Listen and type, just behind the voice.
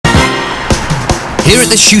Here at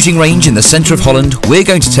this shooting range in the centre of Holland, we're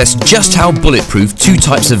going to test just how bulletproof two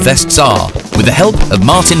types of vests are, with the help of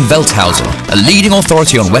Martin Velthausen, a leading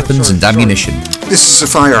authority on weapons and ammunition. This is a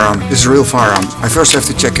firearm. This is a real firearm. I first have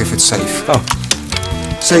to check if it's safe. Oh.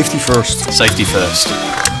 Safety first. Safety first.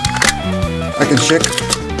 I can check.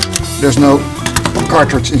 There's no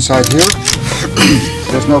cartridge inside here.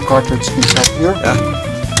 There's no cartridge inside here. Yeah.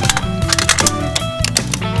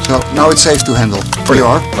 So now it's safe to handle. Here you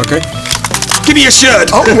are. Okay. Give me your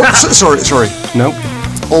shirt! Oh, sorry. No.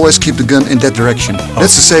 Always keep the gun in that direction.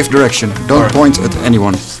 That's the safe direction. Don't point at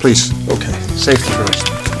anyone, please. Okay. Safety first.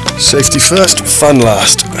 Safety first, fun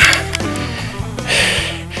last.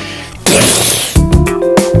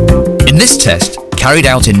 In this test, carried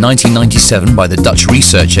out in 1997 by the Dutch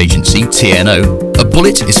research agency TNO, a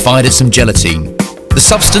bullet is fired at some gelatine. The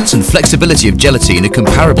substance and flexibility of gelatine are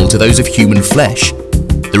comparable to those of human flesh.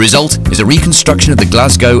 The result is a reconstruction of the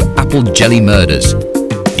Glasgow apple jelly murders.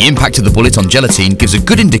 The impact of the bullet on gelatine gives a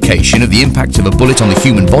good indication of the impact of a bullet on the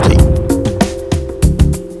human body.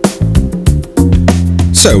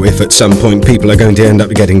 So if at some point people are going to end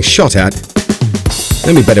up getting shot at,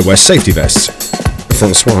 then we better wear safety vests.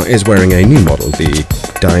 Francois is wearing a new model, the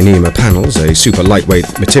Dyneema panels, a super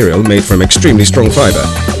lightweight material made from extremely strong fibre.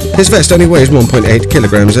 His vest only weighs 1.8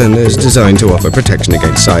 kilograms and is designed to offer protection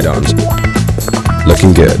against sidearms.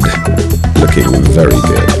 Looking good. Looking very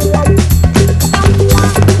good.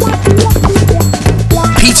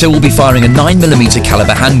 Peter will be firing a 9mm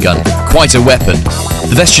caliber handgun, quite a weapon.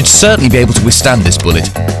 The vest should certainly be able to withstand this bullet.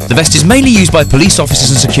 The vest is mainly used by police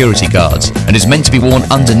officers and security guards and is meant to be worn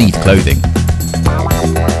underneath clothing.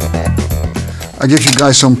 I give you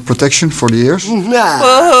guys some protection for the ears.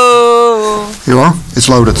 Whoa! Here you are. It's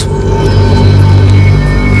loaded.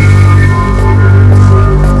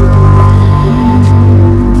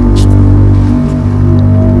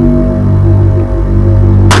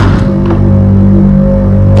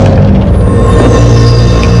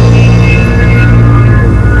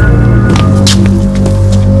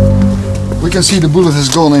 You can see the bullet has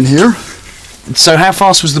gone in here. So how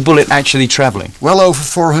fast was the bullet actually travelling? Well over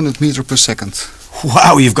 400 meters per second.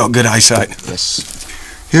 Wow, you've got good eyesight. Yes.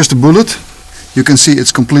 Here's the bullet. You can see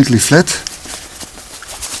it's completely flat.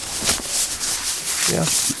 Yeah.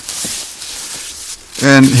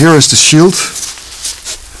 And here is the shield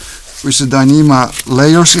with the Dyneema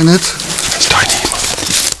layers in it.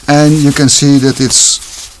 Dyneema. And you can see that it's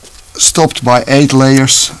stopped by 8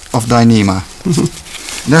 layers of Dyneema.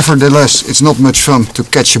 Nevertheless, it's not much fun to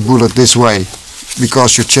catch a bullet this way,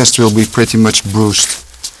 because your chest will be pretty much bruised.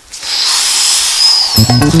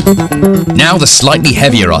 Now the slightly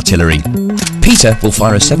heavier artillery. Peter will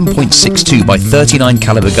fire a 7.62 by 39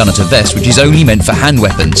 caliber gun at a vest which is only meant for hand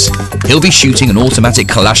weapons. He'll be shooting an automatic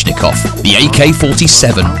Kalashnikov, the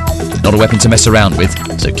AK-47. Not a weapon to mess around with,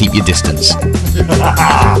 so keep your distance.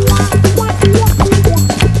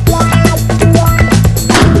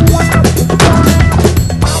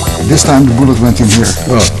 This time the bullet went in here.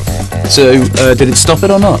 Oh. So, did it stop it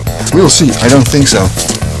or not? We'll see. I don't think so.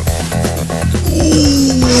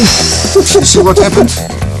 You see what happened?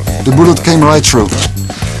 The bullet came right through.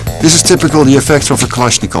 This is typical the effect of a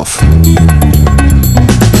Kalashnikov.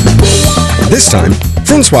 This time,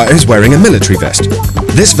 Francois is wearing a military vest.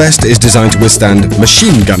 This vest is designed to withstand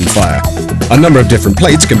machine gun fire. A number of different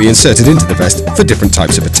plates can be inserted into the vest for different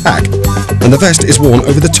types of attack. And the vest is worn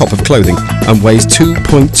over the top of clothing and weighs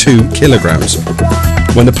 2.2 kilograms.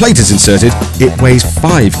 When the plate is inserted, it weighs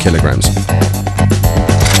 5 kilograms.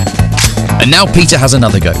 And now Peter has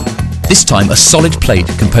another go. This time a solid plate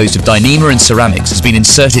composed of Dyneema and ceramics has been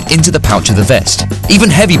inserted into the pouch of the vest. Even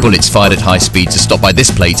heavy bullets fired at high speeds are stopped by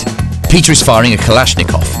this plate. Peter is firing a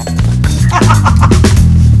Kalashnikov.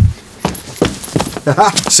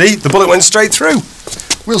 See, the bullet went straight through.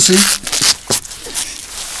 We'll see.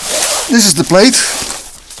 This is the plate.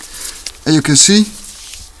 And you can see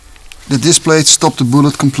that this plate stopped the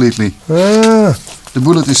bullet completely. The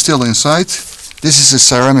bullet is still inside. This is a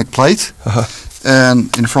ceramic plate.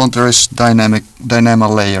 And in front there is Dyneema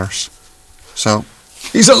layers. So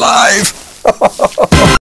he's alive!